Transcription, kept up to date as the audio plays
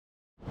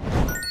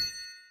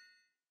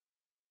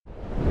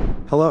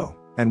Hello,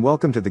 and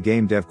welcome to the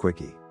GameDev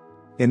Quickie.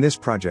 In this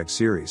project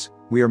series,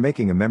 we are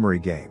making a memory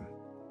game.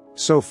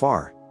 So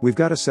far, we've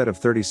got a set of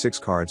 36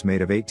 cards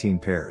made of 18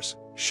 pairs,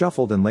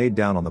 shuffled and laid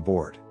down on the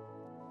board.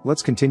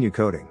 Let's continue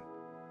coding.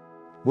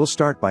 We'll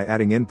start by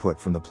adding input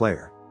from the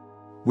player.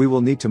 We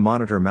will need to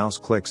monitor mouse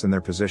clicks and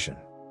their position.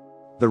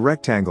 The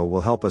rectangle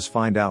will help us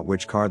find out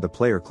which card the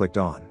player clicked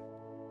on.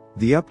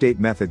 The update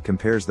method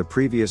compares the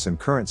previous and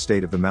current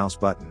state of the mouse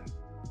button.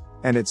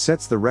 And it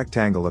sets the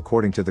rectangle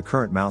according to the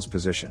current mouse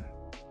position.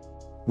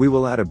 We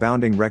will add a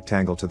bounding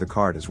rectangle to the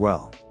card as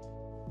well.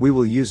 We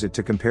will use it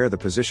to compare the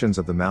positions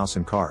of the mouse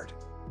and card.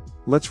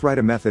 Let's write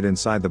a method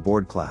inside the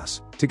board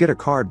class to get a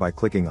card by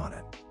clicking on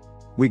it.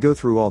 We go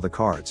through all the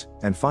cards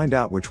and find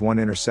out which one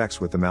intersects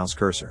with the mouse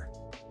cursor.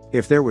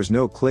 If there was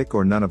no click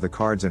or none of the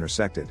cards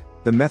intersected,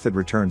 the method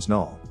returns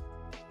null.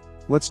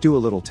 Let's do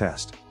a little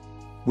test.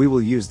 We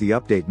will use the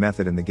update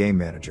method in the game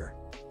manager.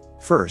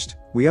 First,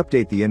 we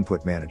update the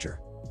input manager.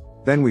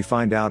 Then we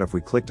find out if we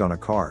clicked on a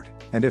card,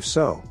 and if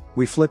so,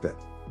 we flip it.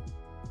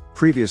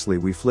 Previously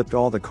we flipped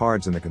all the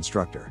cards in the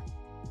constructor.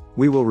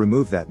 We will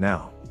remove that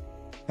now.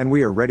 And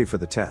we are ready for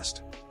the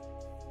test.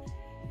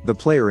 The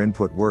player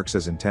input works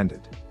as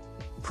intended.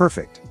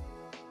 Perfect.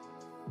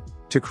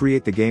 To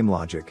create the game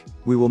logic,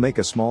 we will make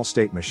a small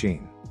state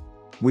machine.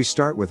 We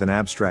start with an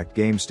abstract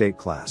game state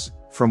class,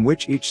 from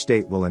which each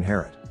state will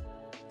inherit.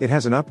 It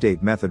has an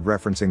update method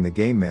referencing the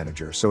game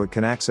manager so it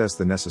can access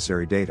the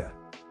necessary data.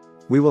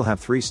 We will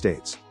have 3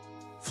 states.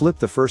 Flip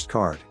the first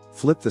card,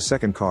 flip the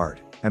second card,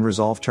 and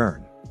resolve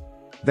turn.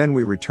 Then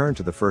we return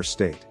to the first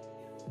state.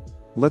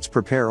 Let's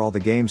prepare all the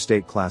game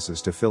state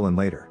classes to fill in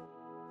later.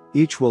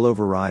 Each will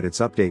override its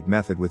update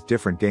method with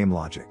different game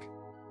logic.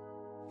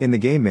 In the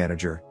game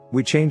manager,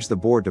 we change the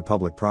board to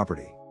public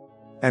property.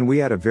 And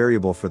we add a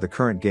variable for the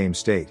current game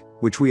state,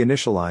 which we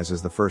initialize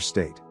as the first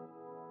state.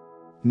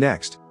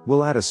 Next,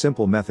 we'll add a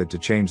simple method to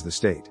change the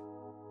state.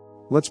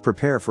 Let's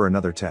prepare for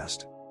another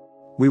test.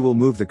 We will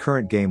move the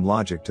current game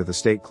logic to the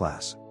state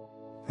class.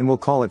 And we'll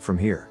call it from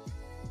here.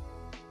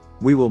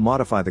 We will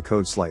modify the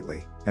code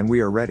slightly, and we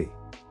are ready.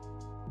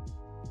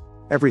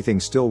 Everything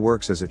still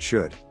works as it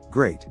should,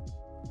 great.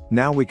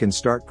 Now we can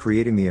start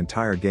creating the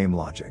entire game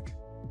logic.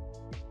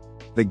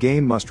 The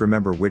game must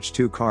remember which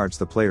 2 cards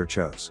the player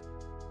chose.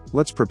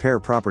 Let's prepare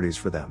properties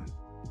for them.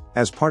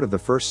 As part of the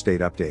first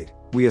state update,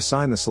 we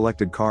assign the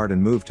selected card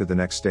and move to the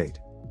next state.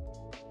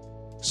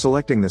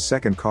 Selecting the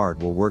second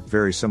card will work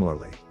very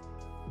similarly.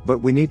 But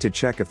we need to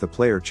check if the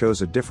player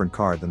chose a different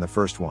card than the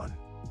first one.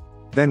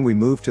 Then we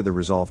move to the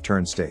resolve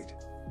turn state.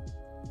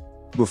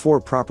 Before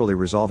properly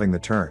resolving the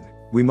turn,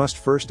 we must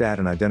first add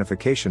an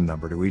identification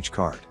number to each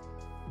card.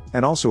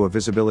 And also a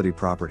visibility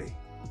property.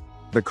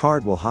 The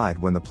card will hide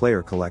when the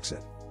player collects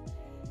it.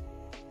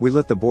 We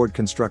let the board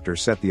constructor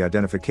set the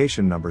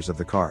identification numbers of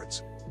the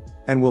cards.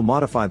 And we'll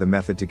modify the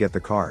method to get the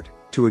card,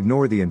 to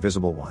ignore the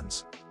invisible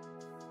ones.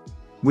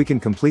 We can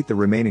complete the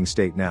remaining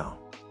state now.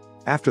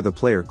 After the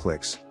player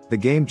clicks, the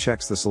game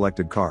checks the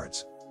selected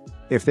cards.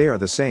 If they are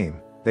the same,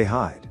 they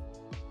hide.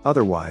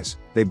 Otherwise,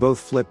 they both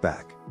flip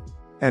back.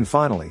 And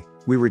finally,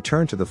 we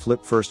return to the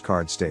flip first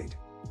card state.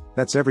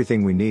 That's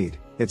everything we need,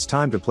 it's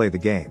time to play the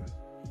game.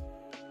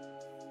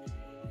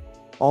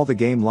 All the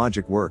game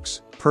logic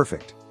works,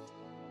 perfect.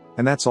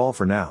 And that's all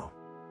for now.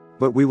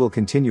 But we will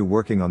continue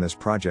working on this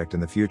project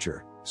in the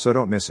future, so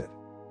don't miss it.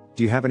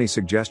 Do you have any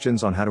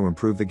suggestions on how to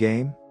improve the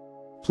game?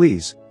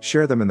 Please,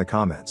 share them in the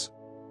comments.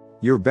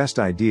 Your best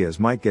ideas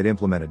might get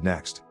implemented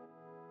next.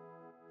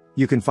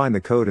 You can find the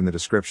code in the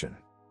description.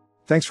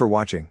 Thanks for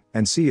watching,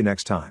 and see you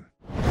next time.